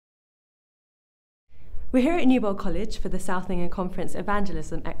We're here at Newbold College for the South England Conference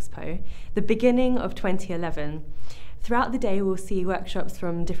Evangelism Expo, the beginning of 2011. Throughout the day we'll see workshops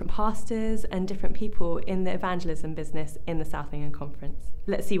from different pastors and different people in the evangelism business in the South England Conference.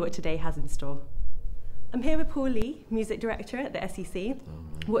 Let's see what today has in store. I'm here with Paul Lee, Music Director at the SEC.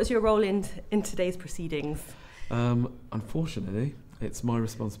 What is your role in today's proceedings? Unfortunately, it's my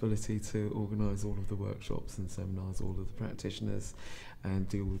responsibility to organise all of the workshops and seminars, all of the practitioners, and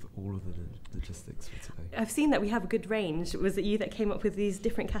deal with all of the logistics for today. I've seen that we have a good range. Was it you that came up with these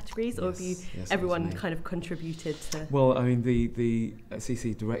different categories, or have you, everyone kind of contributed to? Well, I mean, the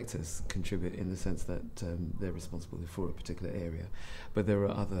SEC directors contribute in the sense that they're responsible for a particular area, but there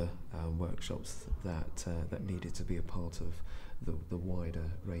are other workshops that needed to be a part of the wider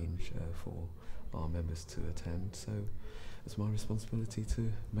range for our members to attend. So it's my responsibility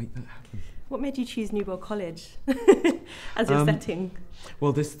to make that happen. What made you choose Newbold College as your setting?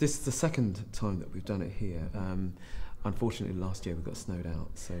 Well, this is the second time that we've done it here. Unfortunately, last year we got snowed out,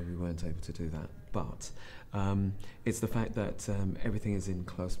 so we weren't able to do that. But it's the fact that everything is in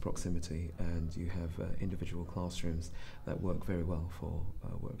close proximity, and you have individual classrooms that work very well for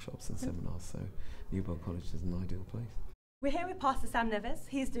workshops and seminars. So Newbold College is an ideal place. We're here with Pastor Sam Nevis.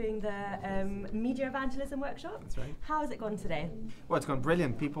 He's doing the Media Evangelism Workshop. That's right. How has it gone today? Well, it's gone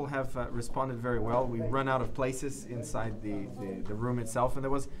brilliant. People have responded very well. We've run out of places inside the room itself, and there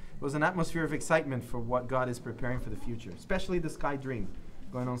was an atmosphere of excitement for what God is preparing for the future, especially the Sky Dream.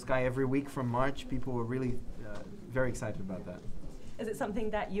 Going on Sky every week from March, people were really very excited about that. Is it something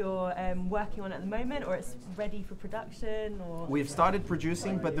that you're working on at the moment, or it's ready for production? Or We've started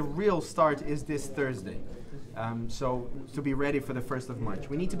producing, but the real start is this Thursday. So to be ready for the 1st of March.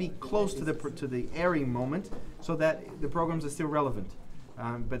 We need to be close to the airing moment so that the programs are still relevant.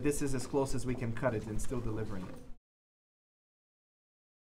 But this is as close as we can cut it and still delivering it.